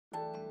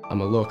I'm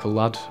a local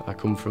lad, I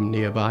come from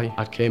nearby.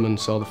 I came and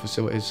saw the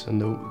facilities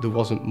and there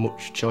wasn't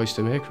much choice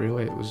to make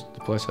really, it was the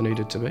place I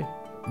needed to be.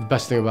 The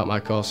best thing about my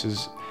course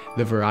is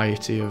the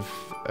variety of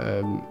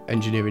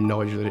engineering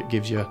knowledge that it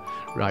gives you,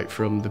 right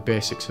from the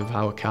basics of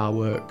how a car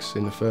works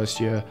in the first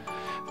year,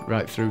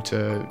 right through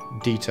to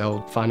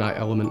detailed finite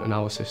element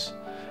analysis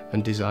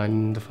and design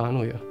in the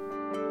final year.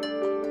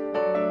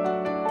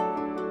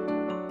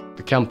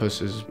 The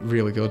campus is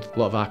really good, a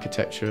lot of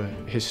architecture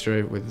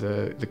history with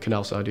the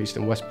Canal Side East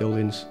and West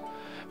buildings,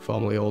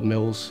 formerly old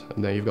mills,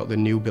 and then you've got the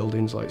new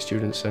buildings like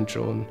Student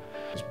Central, and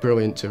it's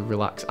brilliant to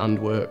relax and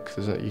work.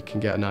 You can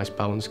get a nice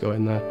balance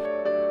going there.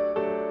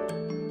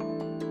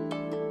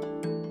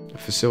 The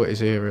facilities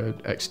here are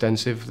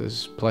extensive,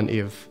 there's plenty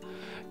of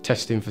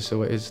testing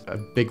facilities, a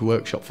big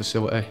workshop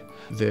facility.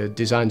 The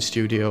design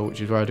studio,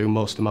 which is where I do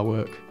most of my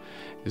work,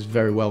 is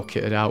very well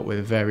kitted out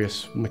with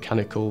various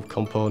mechanical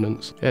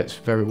components. Yeah, it's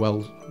very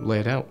well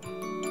laid out.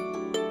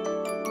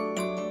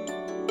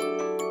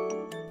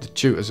 The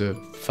tutors are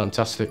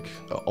fantastic,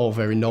 all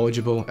very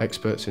knowledgeable,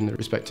 experts in their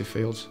respective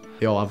fields.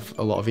 They all have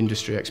a lot of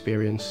industry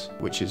experience,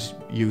 which is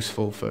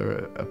useful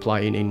for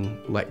applying in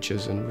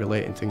lectures and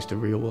relating things to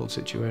real-world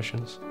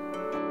situations.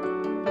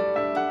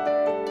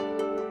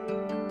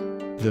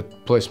 The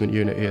placement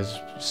unit is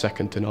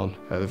second to none.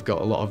 They've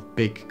got a lot of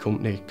big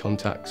company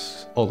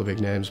contacts, all the big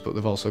names, but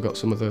they've also got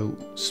some of the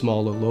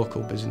smaller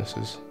local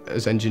businesses.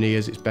 As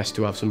engineers, it's best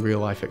to have some real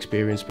life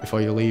experience before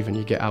you leave and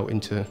you get out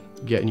into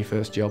getting your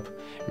first job.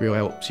 It really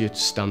helps you to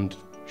stand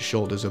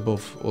shoulders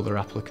above other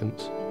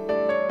applicants.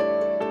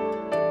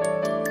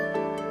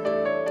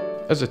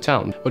 As a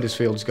town,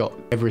 Huddersfield's got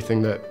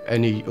everything that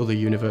any other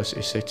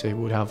university city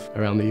would have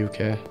around the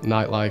UK.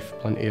 Nightlife,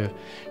 plenty of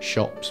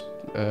shops,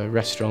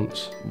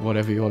 restaurants,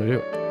 whatever you want to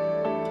do.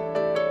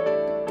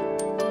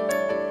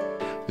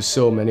 There's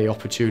so many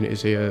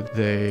opportunities here.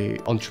 The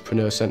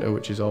Entrepreneur Centre,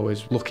 which is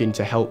always looking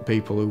to help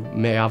people who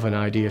may have an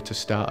idea to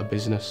start a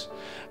business.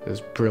 There's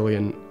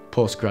brilliant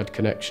post-grad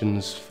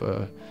connections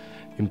for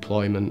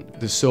employment.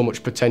 There's so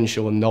much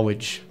potential and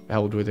knowledge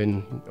held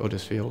within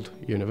Huddersfield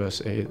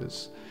University.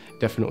 It's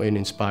definitely an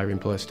inspiring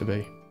place to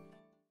be.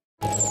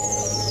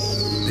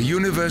 The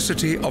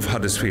University of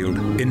Huddersfield,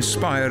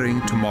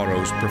 inspiring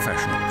tomorrow's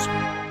professionals.